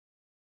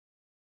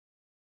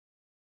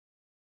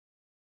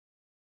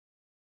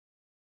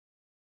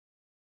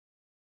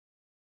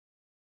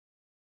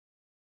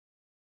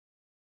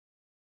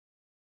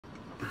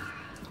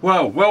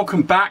Well,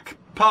 welcome back.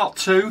 Part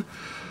 2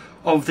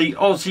 of the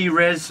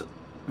OZeRES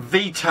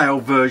V-tail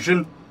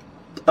version.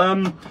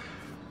 I'm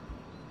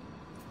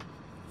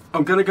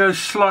going to go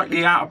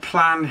slightly out of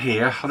plan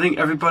here. I think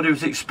everybody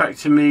was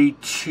expecting me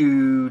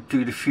to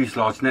do the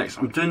fuselage next.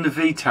 I'm doing the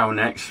V-tail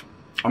next.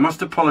 I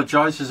must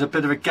apologise, there's a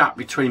bit of a gap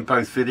between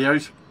both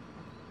videos.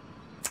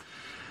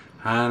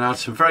 And I had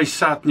some very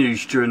sad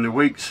news during the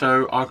week,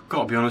 so I've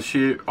got to be honest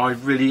with you, I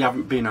really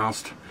haven't been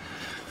asked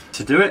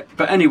to do it.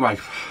 But anyway,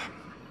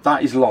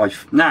 that is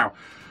life. Now,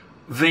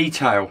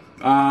 V-tail.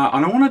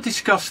 And I want to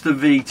discuss the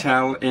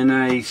V-tail in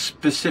a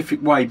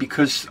specific way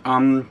because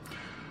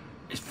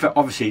it's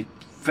obviously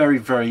very,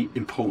 very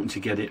important to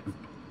get it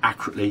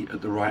accurately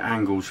at the right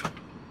angles.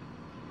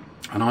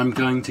 And I'm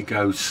going to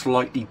go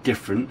slightly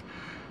different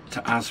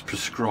to as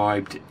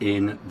prescribed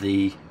in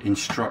the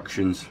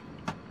instructions.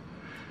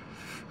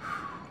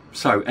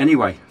 So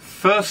anyway,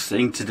 first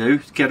thing to do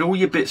is get all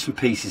your bits and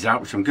pieces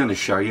out, which I'm going to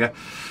show you.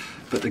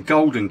 But the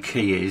golden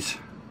key is,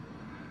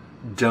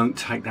 don't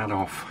take that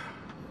off.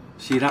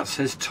 See that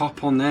says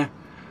top on there?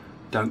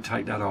 Don't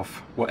take that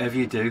off. Whatever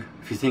you do,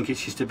 if you think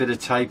it's just a bit of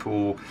tape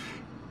or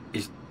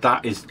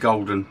that is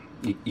golden,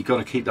 you got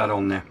to keep that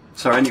on there.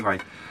 So anyway,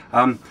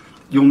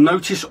 you'll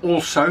notice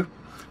also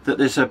that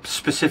there's a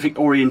specific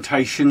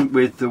orientation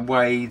with the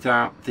way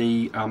that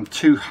the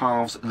two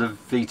halves of the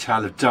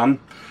V-tail are done,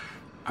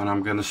 and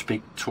I'm going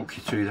to talk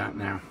you through that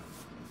now.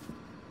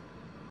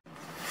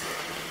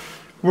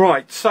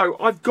 Right, so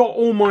I've got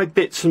all my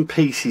bits and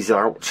pieces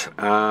out.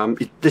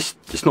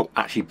 It's not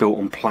actually built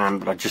on plan,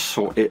 but I just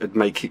thought it would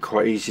make it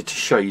quite easy to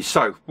show you.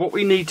 So what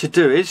we need to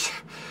do is,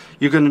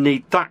 you're going to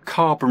need that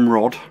carbon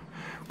rod,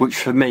 which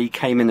for me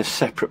came in a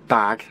separate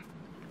bag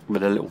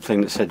with a little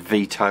thing that said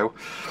V-tail.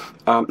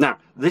 Now,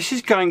 this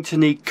is going to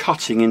need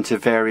cutting into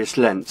various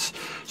lengths.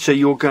 So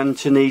you're going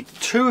to need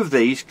 2 of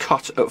these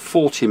cut at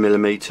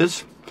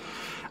 40mm.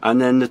 And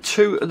then the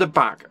 2 at the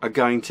back are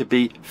going to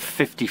be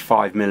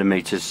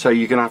 55mm. So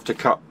you're going to have to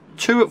cut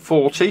 2 at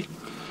 40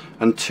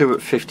 and 2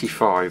 at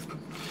 55.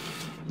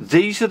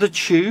 These are the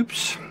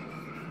tubes,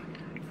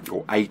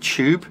 or a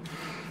tube,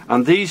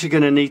 and these are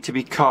going to need to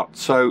be cut.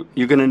 So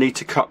you're going to need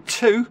to cut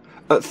 2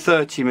 at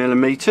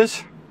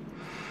 30mm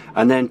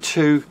and then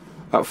 2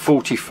 at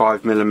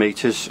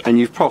 45mm. And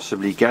you've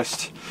possibly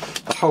guessed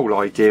the whole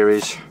idea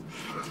is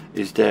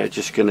they're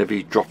just going to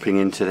be dropping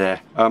into there.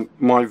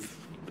 My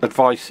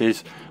advice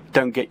is,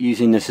 don't get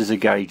using this as a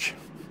gauge.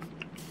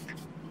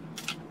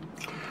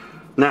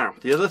 Now,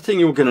 the other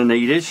thing you're going to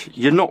need is,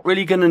 you're not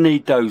really going to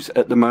need those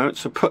at the moment,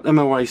 so put them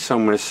away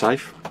somewhere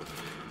safe.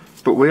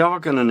 But we are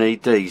going to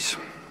need these.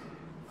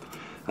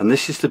 And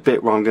this is the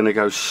bit where I'm going to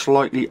go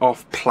slightly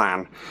off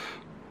plan.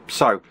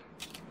 So,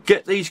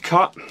 get these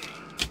cut,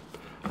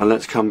 and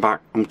let's come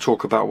back and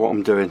talk about what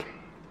I'm doing.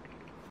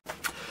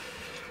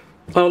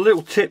 A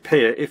little tip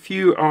here, if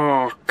you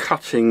are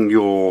cutting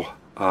your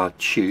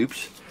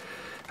tubes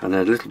and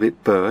they're a little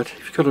bit burred,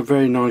 if you've got a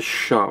very nice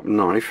sharp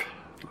knife,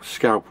 a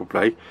scalpel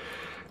blade,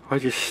 I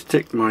just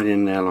stick mine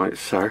in there like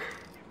so,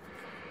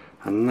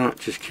 and that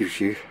just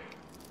gives you,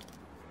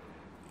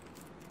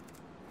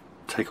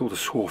 take all the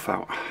swarf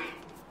out.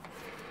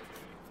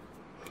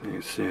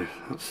 That's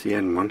the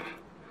end one.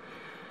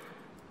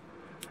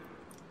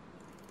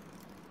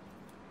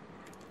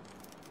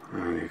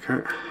 There you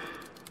go.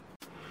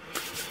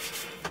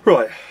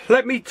 Right,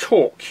 let me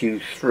talk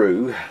you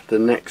through the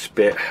next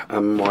bit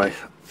and my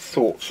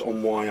thoughts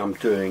on why I'm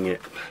doing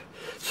it.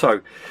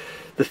 So,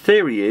 the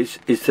theory is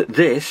that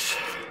this,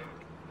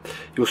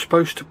 you're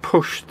supposed to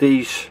push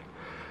these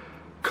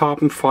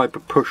carbon fibre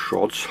push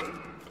rods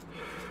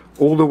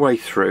all the way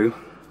through,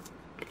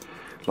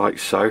 like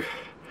so.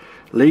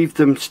 Leave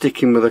them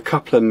sticking with a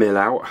couple of mil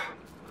out,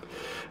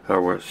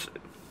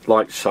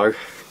 like so,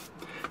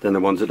 then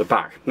the ones at the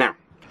back. Now,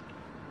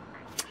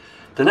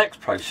 the next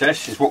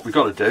process is what we've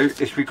got to do,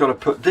 is we've got to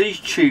put these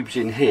tubes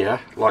in here,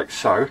 like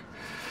so,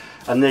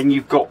 and then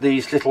you've got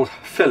these little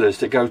fillers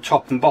that go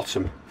top and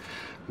bottom.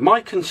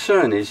 My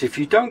concern is, if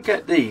you don't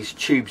get these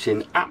tubes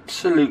in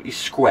absolutely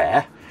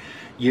square,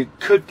 you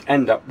could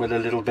end up with a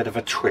little bit of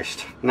a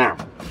twist. Now,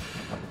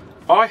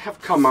 I have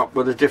come up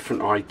with a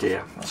different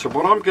idea. So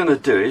what I'm going to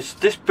do is,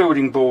 this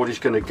building board is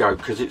going to go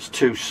because it's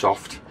too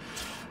soft.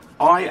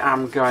 I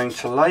am going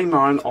to lay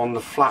mine on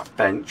the flat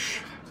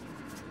bench,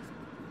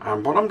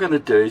 and what I'm going to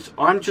do is,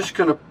 I'm just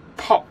going to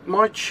pop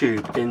my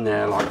tube in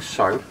there like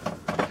so,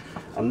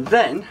 and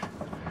then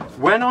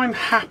when I'm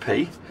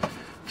happy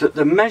that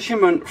the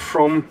measurement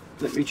from,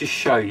 let me just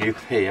show you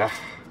here,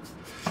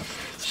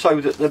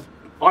 so that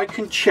I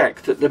can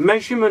check that the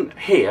measurement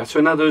here, so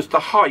in other words the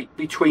height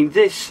between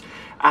this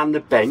and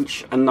the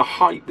bench and the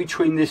height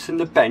between this and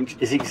the bench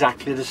is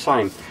exactly the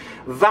same.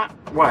 That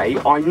way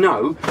I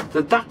know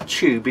that that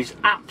tube is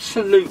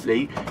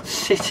absolutely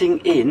sitting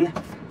in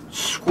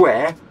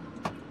square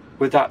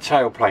with that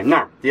tailplane.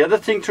 Now, the other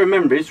thing to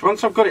remember is,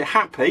 once I've got it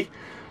happy,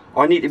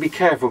 I need to be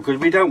careful because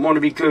we don't want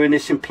to be gluing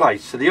this in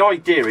place. So the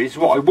idea is,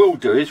 what I will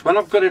do is, when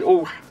I've got it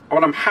all,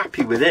 when I'm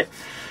happy with it,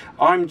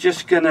 I'm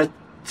just going to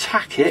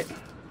tack it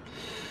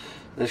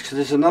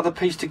There's another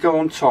piece to go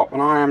on top,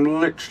 and I am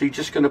literally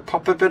just going to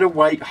pop a bit of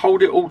weight,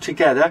 hold it all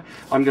together.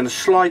 I'm going to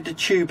slide the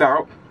tube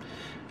out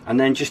and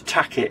then just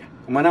tack it,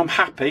 and when I'm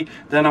happy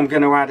then I'm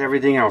going to add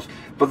everything else.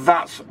 But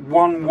that's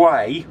one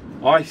way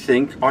I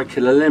think I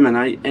can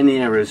eliminate any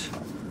errors.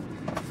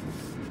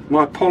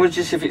 My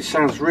apologies if it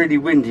sounds really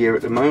windy here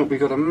at the moment. We've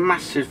got a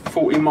massive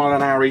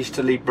 40-mile-an-hour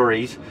easterly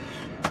breeze,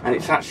 and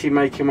it's actually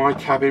making my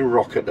cabin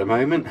rock at the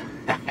moment.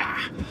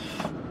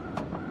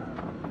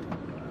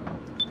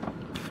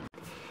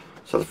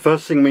 So the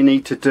first thing we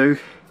need to do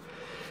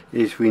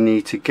is we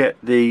need to get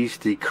these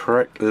the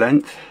correct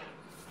length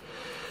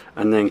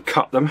and then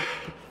cut them.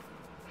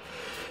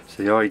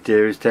 So the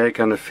idea is they're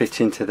going to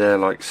fit into there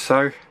like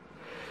so.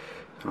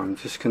 I'm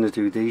just going to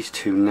do these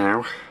two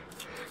now.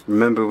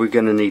 Remember, we're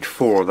going to need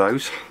 4 of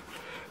those,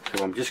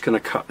 so I'm just going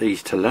to cut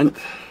these to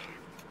length.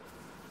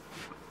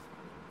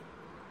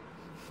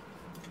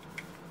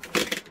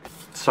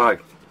 So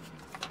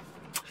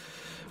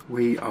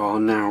we are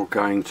now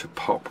going to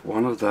pop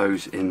one of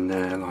those in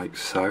there like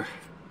so,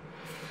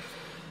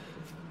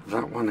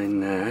 that one in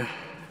there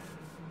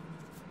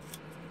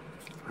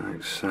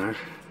like so,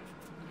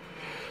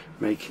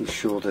 making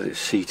sure that it's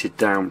seated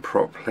down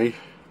properly,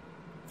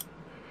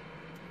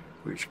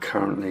 which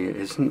currently it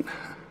isn't.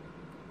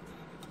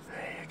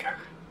 There you go.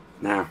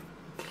 Now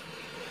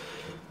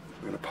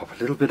I'm going to pop a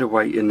little bit of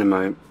weight in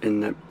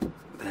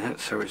there,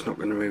 so it's not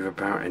going to move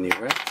about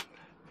anywhere.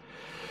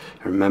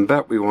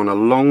 Remember, we want a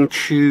long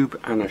tube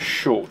and a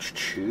short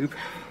tube.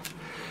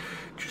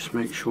 Just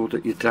make sure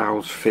that your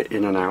dowels fit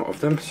in and out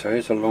of them. So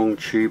here's a long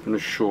tube and a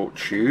short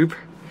tube.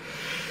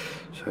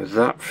 So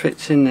that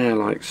fits in there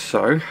like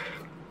so.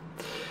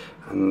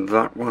 And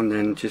that one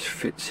then just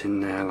fits in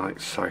there like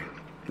so.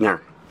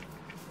 Now,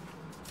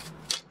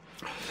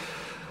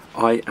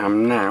 I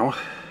am now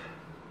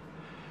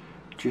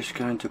just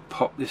going to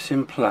pop this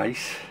in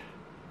place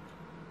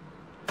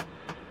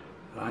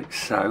like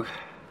so.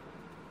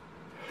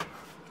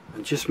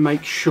 And just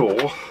make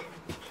sure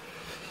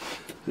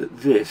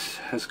that this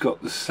has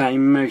got the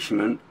same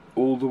measurement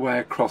all the way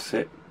across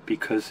it,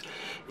 because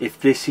if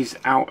this is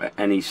out at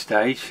any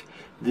stage,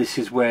 this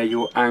is where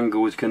your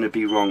angle is going to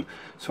be wrong.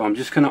 So I'm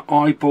just going to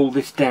eyeball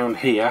this down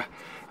here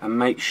and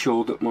make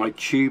sure that my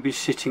tube is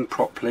sitting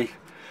properly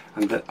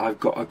and that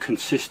I've got a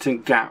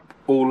consistent gap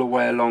all the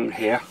way along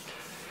here.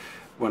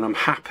 When I'm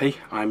happy,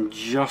 I'm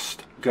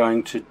just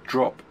going to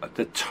drop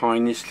the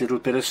tiniest little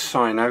bit of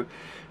sino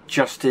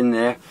just in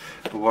there.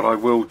 But what I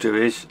will do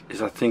is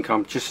I think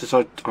I'm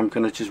going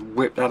to just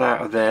whip that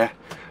out of there,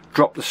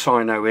 drop the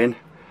sino in.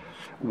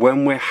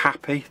 When we're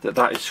happy that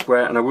that is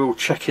square, and I will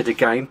check it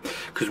again,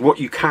 because what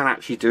you can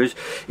actually do is,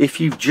 if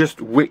you've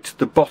just wicked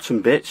the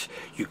bottom bits,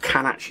 you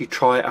can actually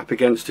try it up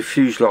against the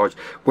fuselage.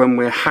 When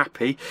we're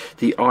happy,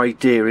 the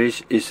idea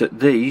is that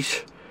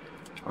these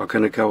are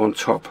going to go on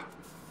top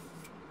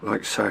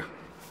like so.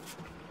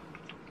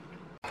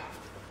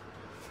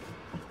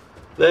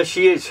 There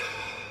she is.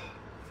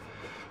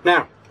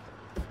 Now,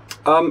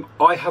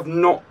 I have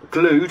not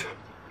glued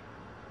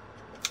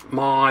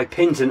my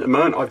pins in at the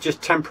moment. I've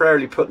just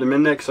temporarily put them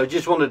in there because I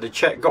just wanted to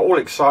check, got all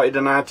excited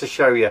and I had to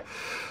show you.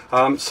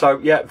 So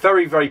yeah,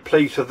 very, very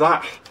pleased with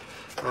that.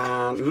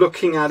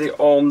 Looking at it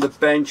on the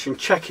bench and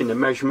checking the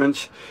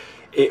measurements,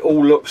 it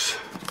all looks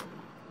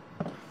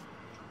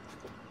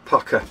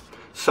pucker.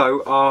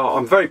 So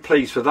I'm very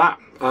pleased with that.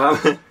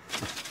 I've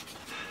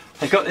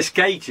got this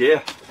gauge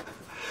here.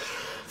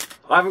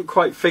 I haven't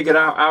quite figured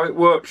out how it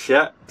works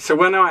yet, so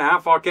when I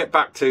have, I'll get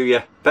back to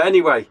you. But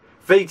anyway,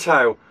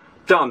 V-tail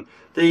done.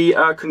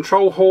 The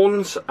control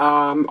horns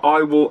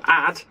I will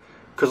add,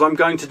 because I'm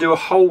going to do a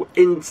whole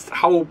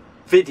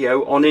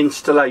video on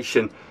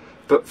installation.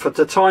 But for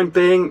the time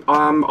being,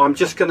 I'm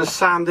just going to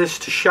sand this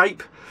to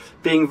shape,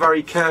 being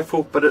very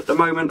careful. But at the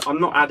moment,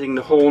 I'm not adding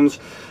the horns.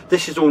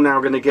 This is all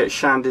now going to get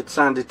sanded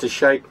to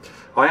shape.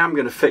 I am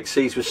going to fix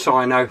these with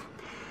sino,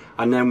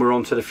 and then we're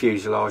on to the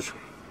fuselage.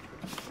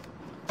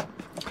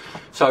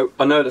 So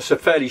I know that's a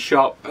fairly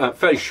short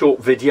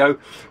video,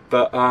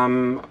 but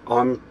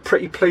I'm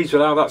pretty pleased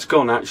with how that's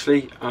gone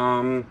actually,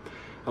 and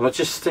I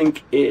just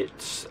think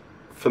it's,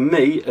 for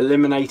me,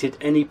 eliminated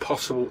any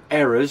possible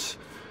errors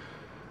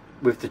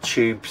with the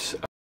tubes.